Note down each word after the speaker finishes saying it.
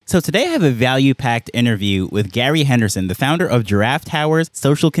So today I have a value-packed interview with Gary Henderson, the founder of Giraffe Towers,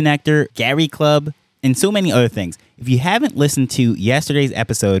 Social Connector, Gary Club, and so many other things. If you haven't listened to yesterday's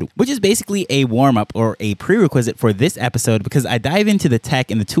episode, which is basically a warm-up or a prerequisite for this episode, because I dive into the tech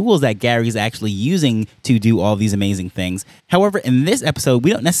and the tools that Gary's actually using to do all these amazing things. However, in this episode,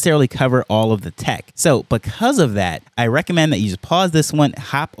 we don't necessarily cover all of the tech. So because of that, I recommend that you just pause this one,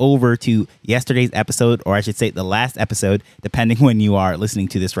 hop over to yesterday's episode, or I should say the last episode, depending when you are listening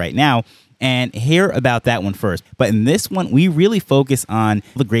to this right now, and hear about that one first. But in this one, we really focus on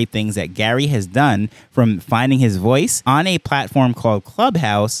the great things that Gary has done, from finding his voice on a platform called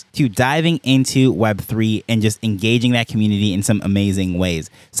Clubhouse to diving into Web3 and just engaging that community in some amazing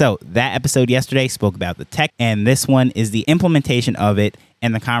ways. So that episode yesterday spoke about the tech, and this one is the implementation of it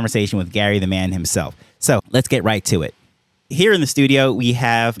and the conversation with Gary, the man himself. So let's get right to it. Here in the studio, we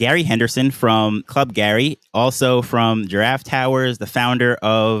have Gary Henderson from Club Gary, also from Giraffe Towers, the founder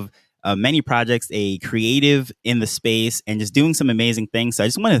of many projects, a creative in the space, and just doing some amazing things. So I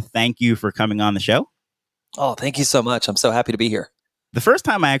just want to thank you for coming on the show. Oh, thank you so much. I'm so happy to be here. The first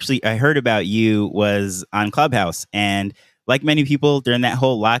time I heard about you was on Clubhouse. And like many people during that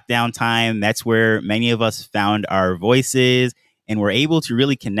whole lockdown time, that's where many of us found our voices and were able to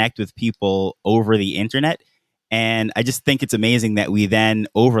really connect with people over the internet. And I just think it's amazing that we then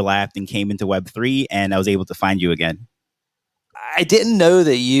overlapped and came into Web3, and I was able to find you again. I didn't know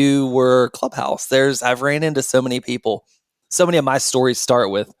that you were Clubhouse. I've ran into so many people. So many of my stories start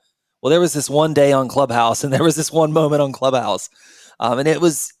with, well, there was this one day on Clubhouse and there was this one moment on Clubhouse. And it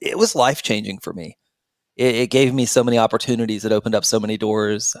was life-changing for me. It gave me so many opportunities. It opened up so many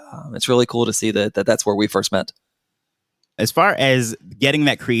doors. It's really cool to see that's where we first met. As far as getting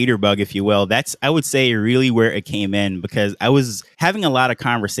that creator bug, if you will, that's, I would say, really where it came in, because I was having a lot of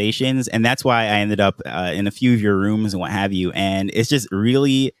conversations, and that's why I ended up in a few of your rooms and what have you. And it's just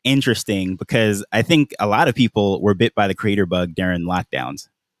really interesting because I think a lot of people were bit by the creator bug during lockdowns.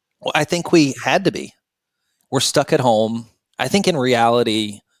 Well, I think we had to be. We're stuck at home. I think in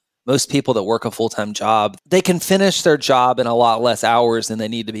reality, most people that work a full-time job, they can finish their job in a lot less hours than they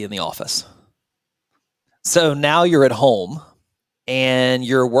need to be in the office. So now you're at home and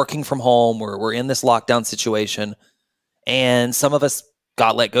you're working from home. We're in this lockdown situation, and some of us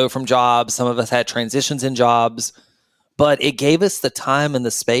got let go from jobs. Some of us had transitions in jobs, but it gave us the time and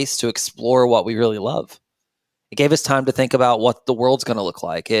the space to explore what we really love. It gave us time to think about what the world's going to look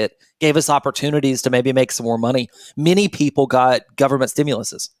like. It gave us opportunities to maybe make some more money. Many people got government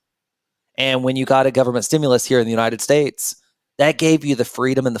stimuluses. And when you got a government stimulus here in the United States, that gave you the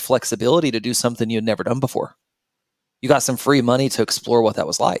freedom and the flexibility to do something you had never done before. You got some free money to explore what that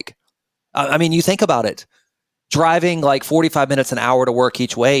was like. I mean, you think about it. Driving like 45 minutes an hour to work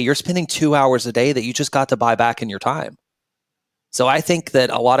each way, you're spending 2 hours a day that you just got to buy back in your time. So I think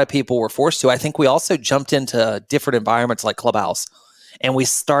that a lot of people were forced to. I think we also jumped into different environments like Clubhouse, and we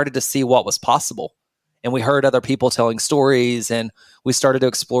started to see what was possible. And we heard other people telling stories, and we started to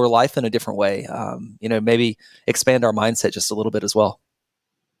explore life in a different way. Maybe expand our mindset just a little bit as well.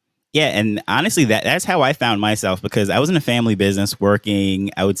 Yeah, and honestly, that's how I found myself, because I was in a family business working,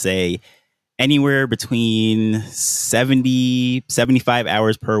 I would say, anywhere between 70, 75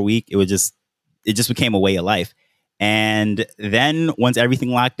 hours per week. It just became a way of life. And then once everything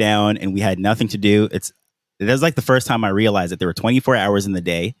locked down and we had nothing to do, it was like the first time I realized that there were 24 hours in the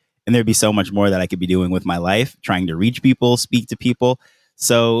day, and there'd be so much more that I could be doing with my life, trying to reach people, speak to people.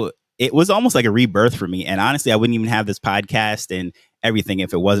 So it was almost like a rebirth for me. And honestly, I wouldn't even have this podcast and everything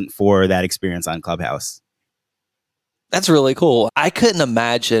if it wasn't for that experience on Clubhouse. That's really cool. I couldn't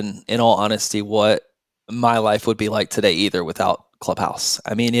imagine, in all honesty, what my life would be like today either without Clubhouse.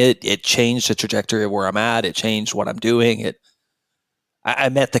 I mean, it changed the trajectory of where I'm at. It changed what I'm doing. I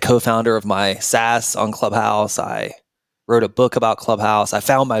met the co-founder of my SaaS on Clubhouse. I wrote a book about Clubhouse. I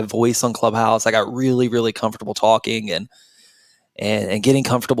found my voice on Clubhouse. I got really, really comfortable talking and getting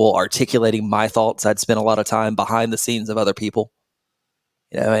comfortable articulating my thoughts. I'd spent a lot of time behind the scenes of other people,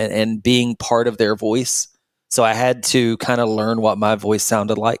 and being part of their voice. So I had to kind of learn what my voice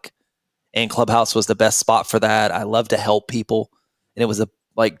sounded like. And Clubhouse was the best spot for that. I love to help people. And it was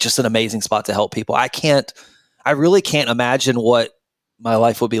just an amazing spot to help people. I really can't imagine what my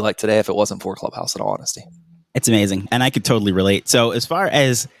life would be like today if it wasn't for Clubhouse, in all honesty. It's amazing. And I could totally relate. So as far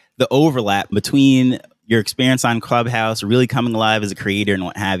as the overlap between your experience on Clubhouse, really coming alive as a creator and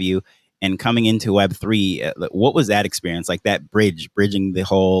what have you, and coming into Web3, what was that experience like, that bridging the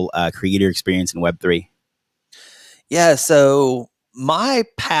whole creator experience in Web3? Yeah, so my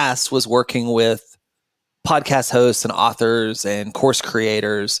past was working with podcast hosts and authors and course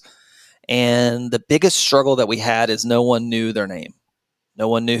creators. And the biggest struggle that we had is no one knew their name. No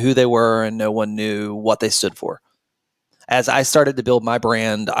one knew who they were, and no one knew what they stood for. As I started to build my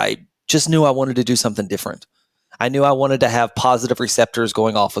brand, I just knew I wanted to do something different. I knew I wanted to have positive receptors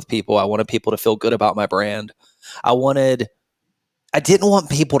going off with people. I wanted people to feel good about my brand. I didn't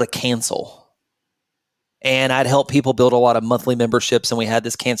want people to cancel. And I'd help people build a lot of monthly memberships, and we had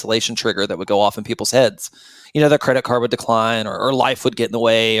this cancellation trigger that would go off in people's heads. Their credit card would decline, or life would get in the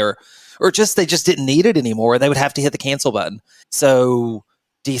way, or just they just didn't need it anymore. They would have to hit the cancel button. So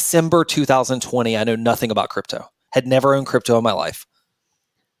December 2020, I know nothing about crypto. Had never owned crypto in my life.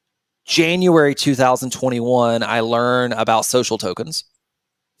 January 2021, I learn about social tokens.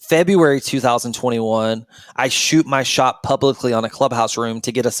 February 2021, I shoot my shot publicly on a Clubhouse room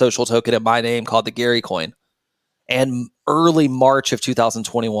to get a social token in my name called the Gary coin. And early March of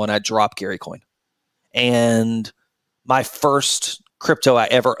 2021, I dropped Gary coin. And my first crypto I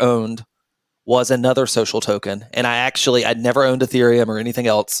ever owned was another social token. And I'd never owned Ethereum or anything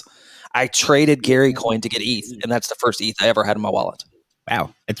else. I traded Gary coin to get ETH, and that's the first ETH I ever had in my wallet.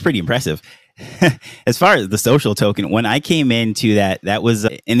 Wow, it's pretty impressive. As far as the social token, when I came into that was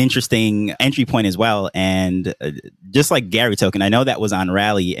an interesting entry point as well. And just like Gary token, I know that was on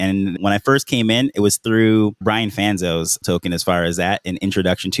Rally. And when I first came in, it was through Brian Fanzo's token as far as that, an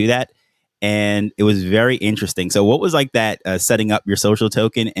introduction to that. And it was very interesting. So what was like that setting up your social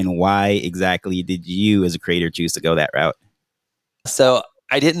token, and why exactly did you as a creator choose to go that route? So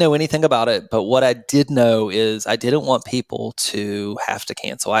I didn't know anything about it, but what I did know is I didn't want people to have to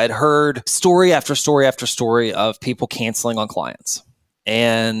cancel. I had heard story after story after story of people canceling on clients.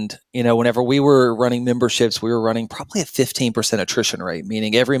 And, whenever we were running memberships, we were running probably a 15% attrition rate,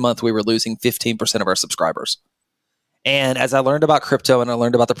 meaning every month we were losing 15% of our subscribers. And as I learned about crypto, and I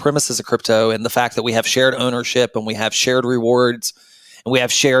learned about the premises of crypto, and the fact that we have shared ownership, and we have shared rewards, and we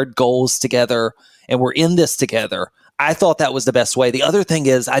have shared goals together, and we're in this together, I thought that was the best way. The other thing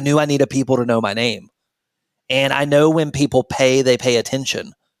is I knew I needed people to know my name. And I know when people pay, they pay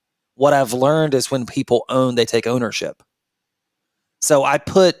attention. What I've learned is when people own, they take ownership. So I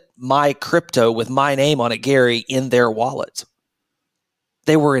put my crypto with my name on it, Gary, in their wallet.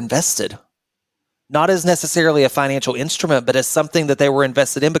 They were invested, not as necessarily a financial instrument, but as something that they were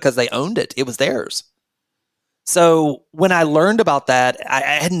invested in because they owned it. It was theirs. So when I learned about that, I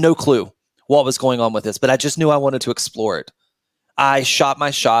had no clue what was going on with this, but I just knew I wanted to explore it. I shot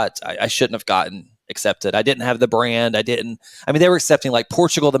my shot. I shouldn't have gotten accepted. I didn't have the brand. They were accepting like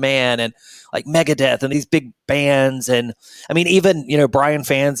Portugal the Man and like Megadeth and these big bands. And even, Brian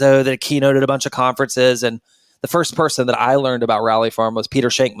Fanzo that keynoted a bunch of conferences. And the first person that I learned about Rally Farm was Peter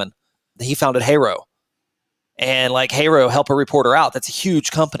Shankman. He founded Haro. And like Haro, help a reporter out. That's a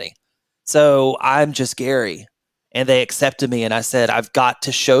huge company. So I'm just Gary. And they accepted me, and I said, I've got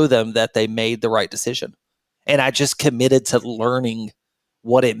to show them that they made the right decision. And I just committed to learning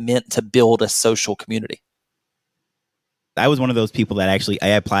what it meant to build a social community. I was one of those people that I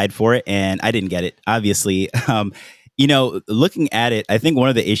applied for it and I didn't get it, obviously. Looking at it, I think one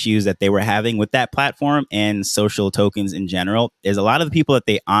of the issues that they were having with that platform and social tokens in general is a lot of the people that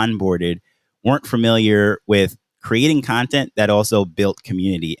they onboarded weren't familiar with creating content that also built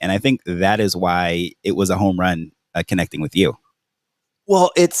community. And I think that is why it was a home run connecting with you.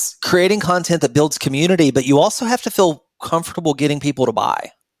 Well, it's creating content that builds community, but you also have to feel comfortable getting people to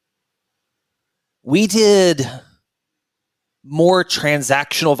buy. We did more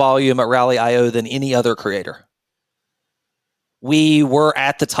transactional volume at Rally.io than any other creator. We were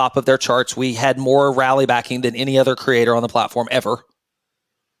at the top of their charts. We had more Rally backing than any other creator on the platform ever,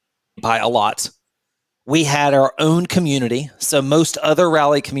 by a lot. We had our own community. So most other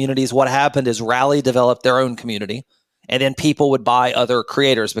Rally communities, what happened is Rally developed their own community, and then people would buy other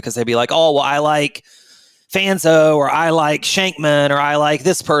creators because they'd be like, oh, well, I like Fanzo, or I like Shankman, or I like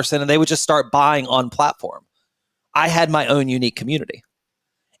this person, and they would just start buying on platform. I had my own unique community.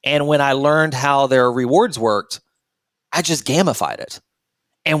 And when I learned how their rewards worked, I just gamified it.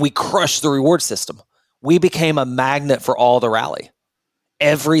 And we crushed the reward system. We became a magnet for all the Rally.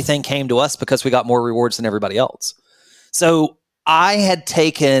 Everything came to us because we got more rewards than everybody else. So I had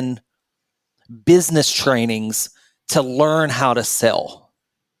taken business trainings to learn how to sell.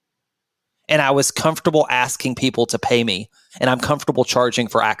 And I was comfortable asking people to pay me, and I'm comfortable charging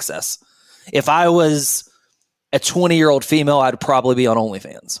for access. If I was a 20-year-old female, I'd probably be on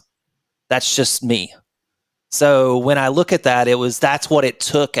OnlyFans. That's just me. So when I look at that, that's what it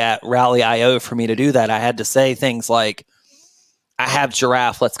took at Rally.io for me to do that. I had to say things like, I have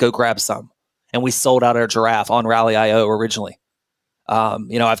giraffe, let's go grab some. And we sold out our giraffe on Rally.io originally.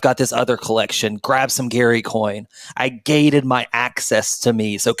 I've got this other collection, grab some Gary coin. I gated my access to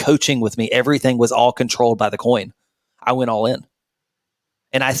me. So coaching with me, everything was all controlled by the coin. I went all in.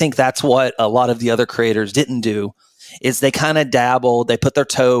 And I think that's what a lot of the other creators didn't do, is they kind of dabbled, they put their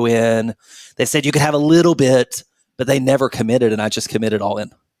toe in, they said you could have a little bit, but they never committed, and I just committed all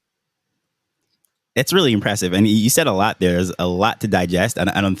in. It's really impressive. And you said a lot there. There's a lot to digest. And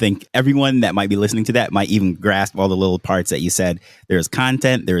I don't think everyone that might be listening to that might even grasp all the little parts that you said. There's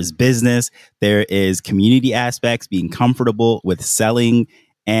content, there is business, there is community aspects, being comfortable with selling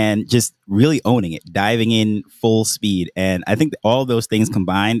and just really owning it, diving in full speed. And I think that all those things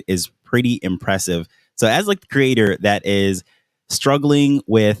combined is pretty impressive. So as like the creator that is struggling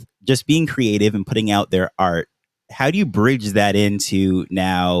with just being creative and putting out their art, how do you bridge that into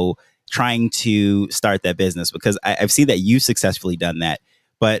now trying to start that business? Because I've seen that you've successfully done that.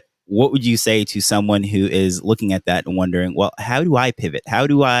 But what would you say to someone who is looking at that and wondering, well, how do I pivot? How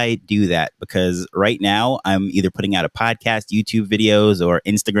do I do that? Because right now I'm either putting out a podcast, YouTube videos, or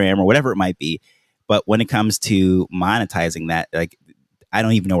Instagram or whatever it might be. But when it comes to monetizing that, like, I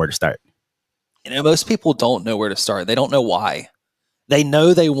don't even know where to start. Most people don't know where to start. They don't know why. They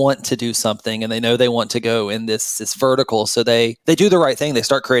know they want to do something, and they know they want to go in this vertical. So they do the right thing. They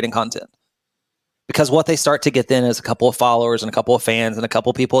start creating content, because what they start to get then is a couple of followers and a couple of fans and a couple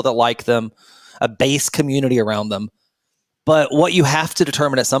of people that like them, a base community around them. But what you have to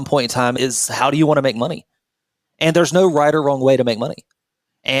determine at some point in time is, how do you want to make money? And there's no right or wrong way to make money.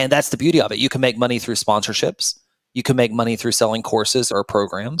 And that's the beauty of it. You can make money through sponsorships. You can make money through selling courses or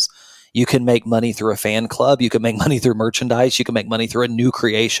programs. You can make money through a fan club. You can make money through merchandise. You can make money through a new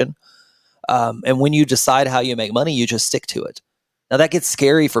creation. And when you decide how you make money, you just stick to it. Now, that gets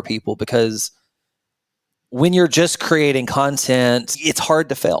scary for people, because when you're just creating content, it's hard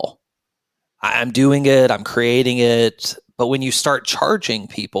to fail. I'm doing it, I'm creating it. But when you start charging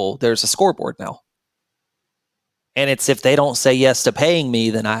people, there's a scoreboard now. And it's, if they don't say yes to paying me,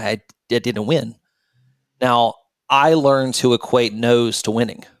 then I didn't win. Now, I learned to equate no's to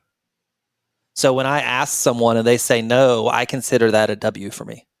winning. So when I ask someone and they say no, I consider that a W for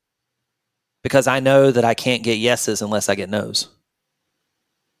me, because I know that I can't get yeses unless I get no's.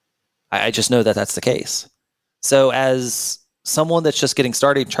 I just know that that's the case. So as someone that's just getting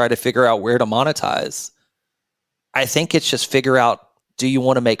started, try to figure out where to monetize, I think it's just figure out, do you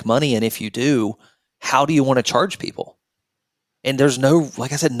want to make money? And if you do, how do you want to charge people? And there's no,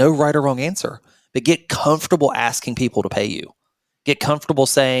 like I said, no right or wrong answer, but get comfortable asking people to pay you. Get comfortable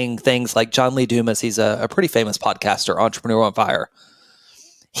saying things like John Lee Dumas. He's a pretty famous podcaster, Entrepreneur on Fire.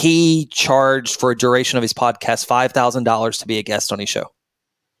 He charged for a duration of his podcast $5,000 to be a guest on his show.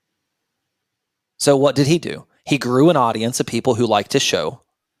 So what did he do? He grew an audience of people who liked his show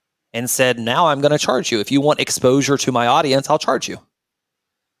and said, now I'm going to charge you. If you want exposure to my audience, I'll charge you.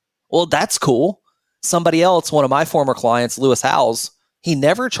 Well, that's cool. Somebody else, one of my former clients, Lewis Howes, he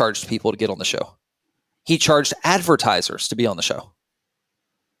never charged people to get on the show. He charged advertisers to be on the show.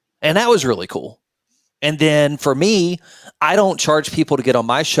 And that was really cool. And then for me, I don't charge people to get on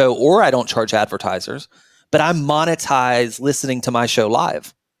my show, or I don't charge advertisers, but I monetize listening to my show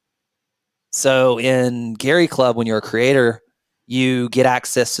live. So in Gary Club, when you're a creator, you get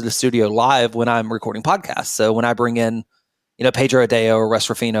access to the studio live when I'm recording podcasts. So when I bring in, Pedro Adeo or Russ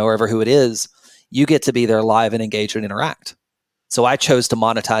Ruffino, or who it is, you get to be there live and engage and interact. So I chose to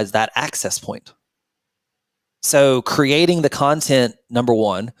monetize that access point. So creating the content, number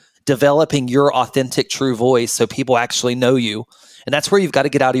one, developing your authentic, true voice so people actually know you. And that's where you've got to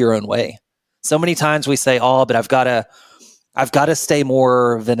get out of your own way. So many times we say, oh, but I've got to stay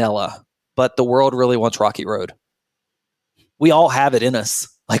more vanilla. But the world really wants Rocky Road. We all have it in us.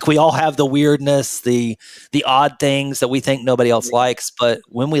 Like, we all have the weirdness, the odd things that we think nobody else likes. But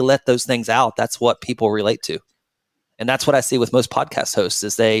when we let those things out, that's what people relate to. And that's what I see with most podcast hosts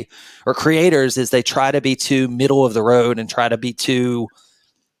or creators is they try to be too middle of the road and try to be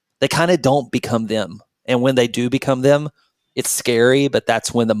they kind of don't become them. And when they do become them, it's scary, but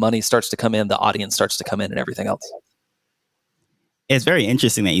that's when the money starts to come in, the audience starts to come in, and everything else. It's very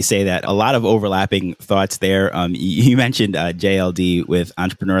interesting that you say that. A lot of overlapping thoughts there. You mentioned JLD with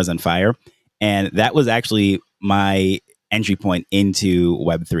Entrepreneurs on Fire, and that was actually my entry point into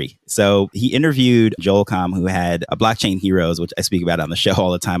Web3. So he interviewed Joel Comm, who had a Blockchain Heroes, which I speak about on the show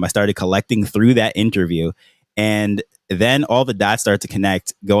all the time. I started collecting through that interview, and then all the dots start to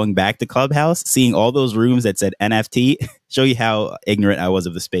connect, going back to Clubhouse, seeing all those rooms that said NFT, show you how ignorant I was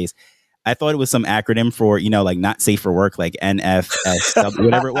of the space. I thought it was some acronym for, like not safe for work, like NFS,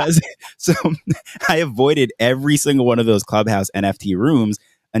 whatever it was. So I avoided every single one of those Clubhouse NFT rooms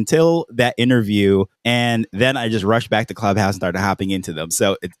until that interview. And then I just rushed back to Clubhouse and started hopping into them.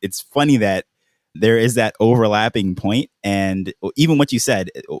 So it's funny that there is that overlapping point. And even what you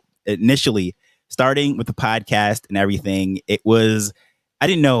said initially, starting with the podcast and everything, it was I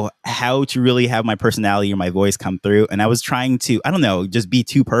didn't know how to really have my personality or my voice come through. And I was trying to, I don't know, just be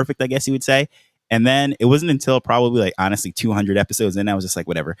too perfect, I guess you would say. And then it wasn't until probably like, honestly, 200 episodes in, I was just like,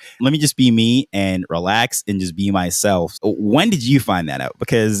 whatever, let me just be me and relax and just be myself. When did you find that out?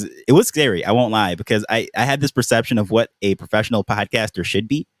 Because it was scary. I won't lie, because I had this perception of what a professional podcaster should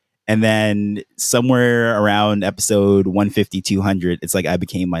be. And then somewhere around episode 150, 200, it's like I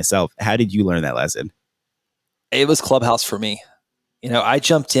became myself. How did you learn that lesson? It was Clubhouse for me. I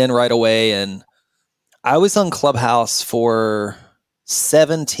jumped in right away, and I was on Clubhouse for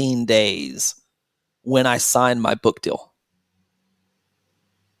 17 days when I signed my book deal.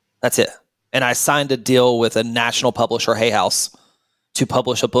 That's it. And I signed a deal with a national publisher, Hay House, to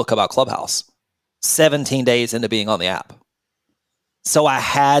publish a book about Clubhouse 17 days into being on the app. So I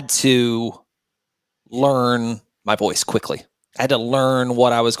had to learn my voice quickly. I had to learn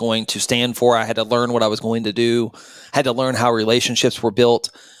what I was going to stand for. I had to learn what I was going to do. I had to learn how relationships were built.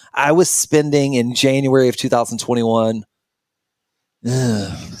 I was spending in January of 2021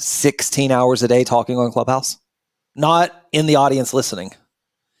 16 hours a day talking on Clubhouse. Not in the audience listening.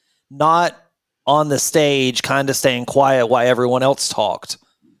 Not on the stage kind of staying quiet while everyone else talked.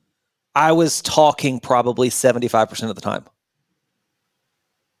 I was talking probably 75% of the time.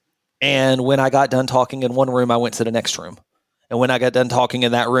 And when I got done talking in one room, I went to the next room. And when I got done talking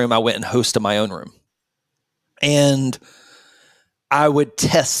in that room, I went and hosted my own room. And I would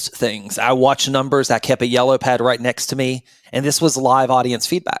test things. I watched numbers. I kept a yellow pad right next to me. And this was live audience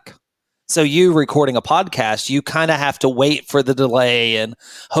feedback. So you recording a podcast, you kind of have to wait for the delay and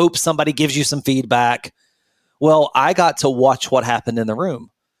hope somebody gives you some feedback. Well, I got to watch what happened in the room.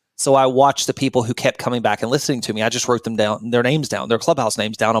 So I watched the people who kept coming back and listening to me. I just wrote them down, their names down, their Clubhouse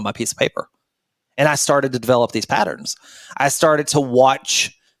names down on my piece of paper. And I started to develop these patterns. I started to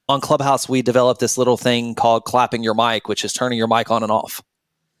watch on Clubhouse. We developed this little thing called clapping your mic, which is turning your mic on and off.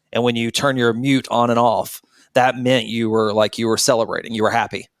 And when you turn your mute on and off, that meant you were celebrating, you were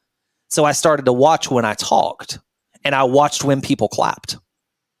happy. So I started to watch when I talked, and I watched when people clapped.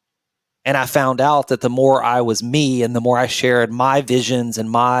 And I found out that the more I was me and the more I shared my visions and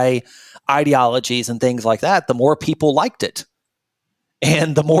my ideologies and things like that, the more people liked it.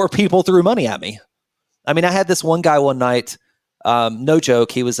 And the more people threw money at me. I mean, I had this one guy one night, no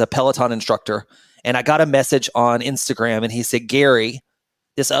joke, he was a Peloton instructor. And I got a message on Instagram and he said, Gary,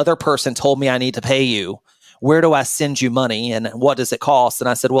 this other person told me I need to pay you. Where do I send you money and what does it cost? And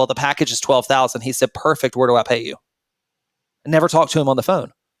I said, well, the package is $12,000. He said, perfect. Where do I pay you? I never talked to him on the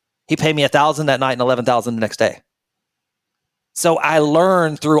phone. He paid me $1,000 that night and $11,000 the next day. So I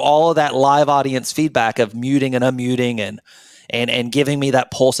learned through all of that live audience feedback of muting and unmuting and giving me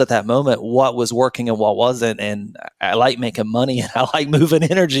that pulse at that moment, what was working and what wasn't. And I like making money and I like moving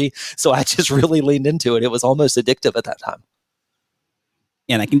energy. So I just really leaned into it. It was almost addictive at that time.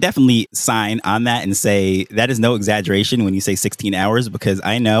 And I can definitely sign on that and say that is no exaggeration when you say 16 hours, because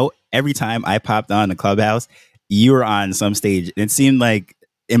I know every time I popped on the Clubhouse, you were on some stage. And it seemed like,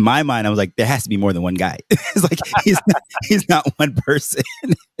 in my mind, I was like, there has to be more than one guy. It's like, he's not one person.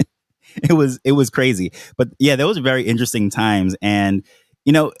 It was crazy. But yeah, those were very interesting times. And,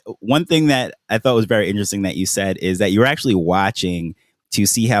 one thing that I thought was very interesting that you said is that you were actually watching to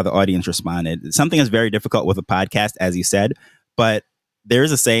see how the audience responded. Something that's very difficult with a podcast, as you said, but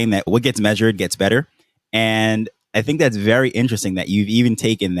there's a saying that what gets measured gets better. And I think that's very interesting that you've even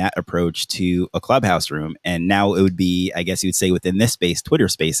taken that approach to a Clubhouse room. And now it would be, I guess you would say within this space, Twitter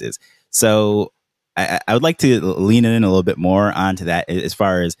Spaces. So I would like to lean in a little bit more onto that as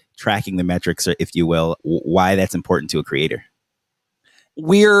far as tracking the metrics, or if you will, why that's important to a creator.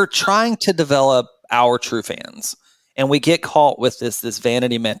 We're trying to develop our true fans. And we get caught with this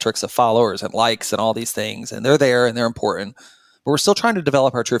vanity metrics of followers and likes and all these things. And they're there and they're important. But we're still trying to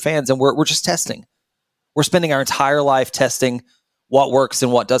develop our true fans. And we're just testing. We're spending our entire life testing what works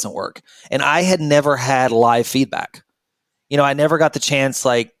and what doesn't work. And I had never had live feedback. I never got the chance,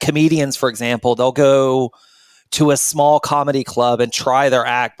 like comedians, for example, they'll go to a small comedy club and try their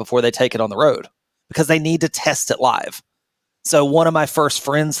act before they take it on the road because they need to test it live. So one of my first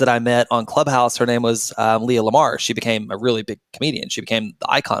friends that I met on Clubhouse, her name was Leah Lamar. She became a really big comedian. She became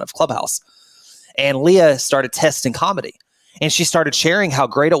the icon of Clubhouse. And Leah started testing comedy. And she started sharing how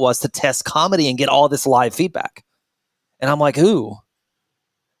great it was to test comedy and get all this live feedback. And I'm like, ooh.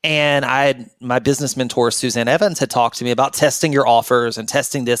 And my business mentor, Suzanne Evans, had talked to me about testing your offers and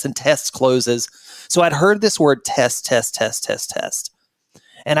testing this and test closes. So I'd heard this word test.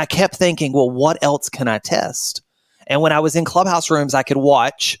 And I kept thinking, well, what else can I test? And when I was in Clubhouse rooms, I could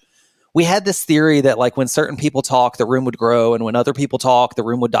watch. We had this theory that like when certain people talk, the room would grow. And when other people talk, the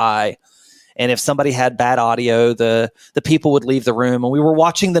room would die. And if somebody had bad audio, the people would leave the room, and we were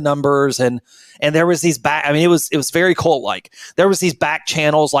watching the numbers, and there was these back, I mean, it was very cult like. There was these back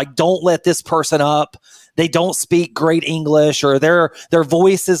channels like, don't let this person up. They don't speak great English, or their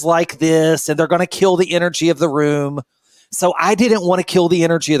voice is like this, and they're going to kill the energy of the room. So I didn't want to kill the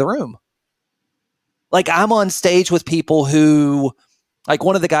energy of the room. Like, I'm on stage with people who, like,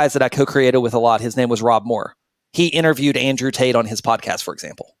 one of the guys that I co-created with a lot, his name was Rob Moore. He interviewed Andrew Tate on his podcast, for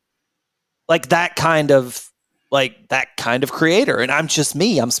example. Like that kind of creator. And I'm just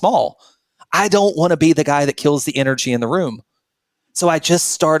me. I'm small. I don't want to be the guy that kills the energy in the room. So I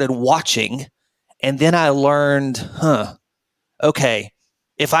just started watching, and then I learned, okay,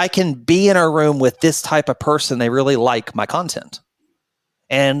 if I can be in a room with this type of person, they really like my content.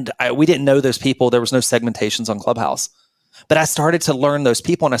 And we didn't know those people. There was no segmentations on Clubhouse. But I started to learn those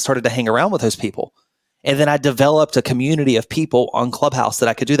people, and I started to hang around with those people. And then I developed a community of people on Clubhouse that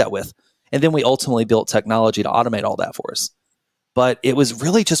I could do that with. And then we ultimately built technology to automate all that for us. But it was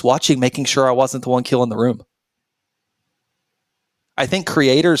really just watching, making sure I wasn't the one killing the room. I think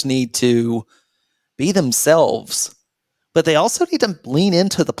creators need to be themselves, but they also need to lean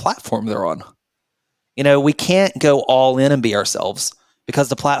into the platform they're on. You know, we can't go all in and be ourselves because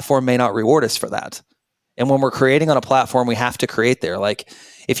the platform may not reward us for that. And when we're creating on a platform, we have to create there. Like,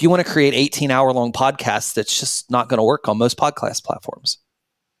 if you want to create 18-hour-long podcasts, that's just not going to work on most podcast platforms.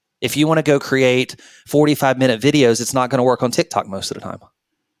 If you want to go create 45-minute videos, it's not going to work on TikTok most of the time.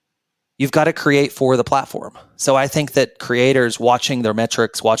 You've got to create for the platform. So I think that creators watching their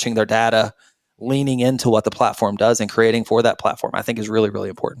metrics, watching their data, leaning into what the platform does and creating for that platform, I think is really, really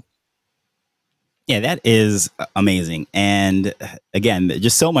important. Yeah, that is amazing. And again,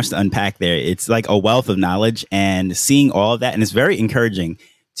 just so much to unpack there. It's like a wealth of knowledge, and seeing all of that. And it's very encouraging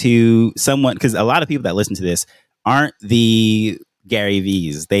to someone, because a lot of people that listen to this aren't the Gary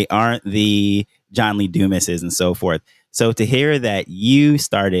V's. They aren't the John Lee Dumases and so forth. So to hear that you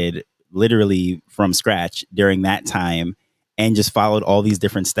started literally from scratch during that time and just followed all these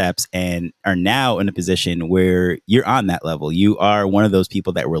different steps and are now in a position where you're on that level. You are one of those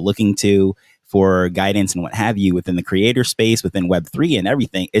people that we're looking to for guidance and what have you within the creator space, within Web3 and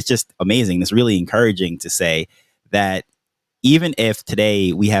everything. It's just amazing. It's really encouraging to say that even if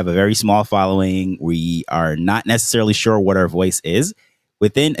today we have a very small following, we are not necessarily sure what our voice is,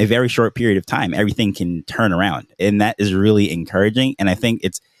 within a very short period of time, everything can turn around. And that is really encouraging. And I think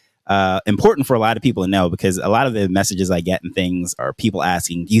it's important for a lot of people to know, because a lot of the messages I get and things are people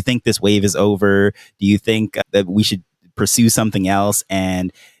asking, do you think this wave is over? Do you think that we should pursue something else?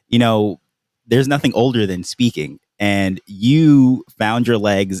 And, you know, there's nothing older than speaking. And you found your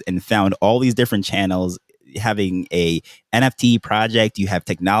legs and found all these different channels, having a NFT project, you have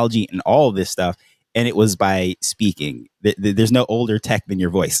technology and all of this stuff. And it was by speaking. There's no older tech than your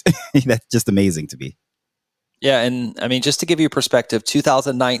voice. That's just amazing to me. Yeah. And I mean, just to give you perspective,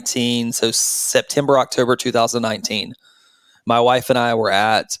 2019, so September, October 2019, my wife and I were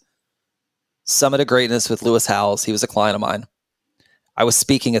at Summit of Greatness with Lewis Howes. He was a client of mine. I was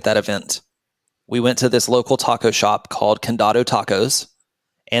speaking at that event. We went to this local taco shop called Condado Tacos,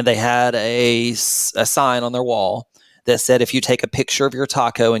 and they had a sign on their wall that said, if you take a picture of your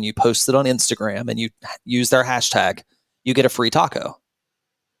taco and you post it on Instagram and you use their hashtag, you get a free taco.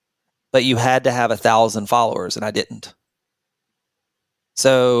 But you had to have 1,000 followers, and I didn't.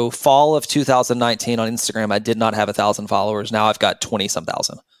 So fall of 2019 on Instagram, I did not have 1,000 followers. Now I've got 20-some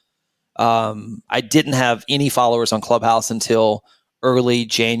thousand. I didn't have any followers on Clubhouse until early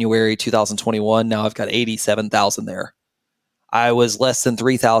January 2021. Now I've got 87,000 there. I was less than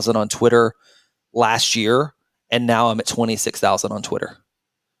 3,000 on Twitter last year, and now I'm at 26,000 on Twitter.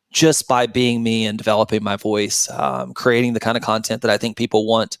 Just by being me and developing my voice, creating the kind of content that I think people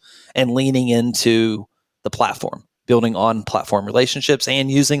want, and leaning into the platform, building on platform relationships, and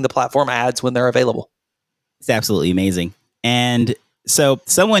using the platform ads when they're available. It's absolutely amazing. And so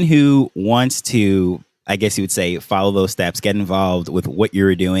someone who wants to, I guess you would say, follow those steps, get involved with what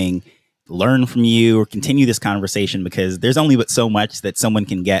you're doing, learn from you, or continue this conversation, because there's only but so much that someone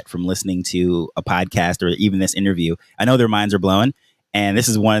can get from listening to a podcast or even this interview. I know their minds are blown, and this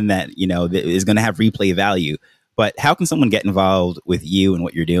is one that, you know, that is going to have replay value. But how can someone get involved with you and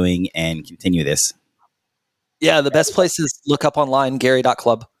what you're doing and continue this? Yeah, the best place is look up online,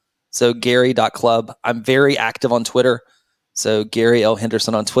 Gary.club. So Gary.club. I'm very active on Twitter. So Gary L.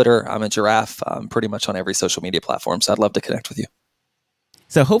 Henderson on Twitter. I'm a giraffe. I'm pretty much on every social media platform. So I'd love to connect with you.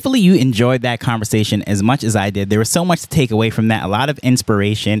 So hopefully you enjoyed that conversation as much as I did. There was so much to take away from that, a lot of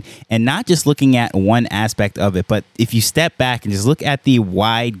inspiration, and not just looking at one aspect of it, but if you step back and just look at the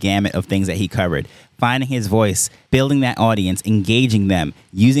wide gamut of things that he covered, finding his voice, building that audience, engaging them,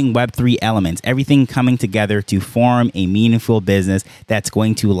 using Web3 elements, everything coming together to form a meaningful business that's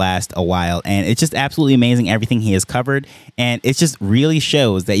going to last a while. And it's just absolutely amazing everything he has covered. And it just really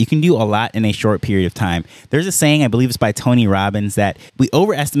shows that you can do a lot in a short period of time. There's a saying, I believe it's by Tony Robbins, that we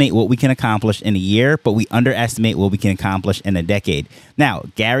overestimate what we can accomplish in a year, but we underestimate what we can accomplish in a decade. Now,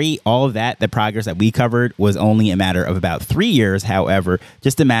 Gary, all of that, the progress that we covered was only a matter of about 3 years. However,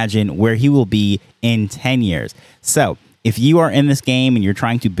 just imagine where he will be in 10 years. So if you are in this game and you're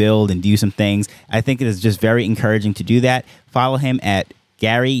trying to build and do some things, I think it is just very encouraging to do that. Follow him at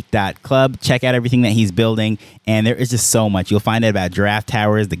Gary.club. Check out everything that he's building. And there is just so much. You'll find out about Giraffe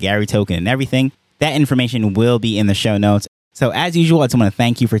Towers, the Gary token, and everything. That information will be in the show notes. So as usual, I just want to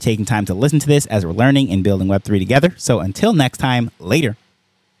thank you for taking time to listen to this as we're learning and building Web3 together. So until next time, later.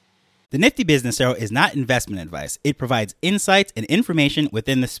 The Nifty Business Arrow is not investment advice. It provides insights and information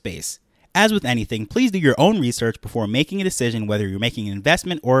within the space. As with anything, please do your own research before making a decision whether you're making an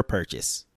investment or a purchase.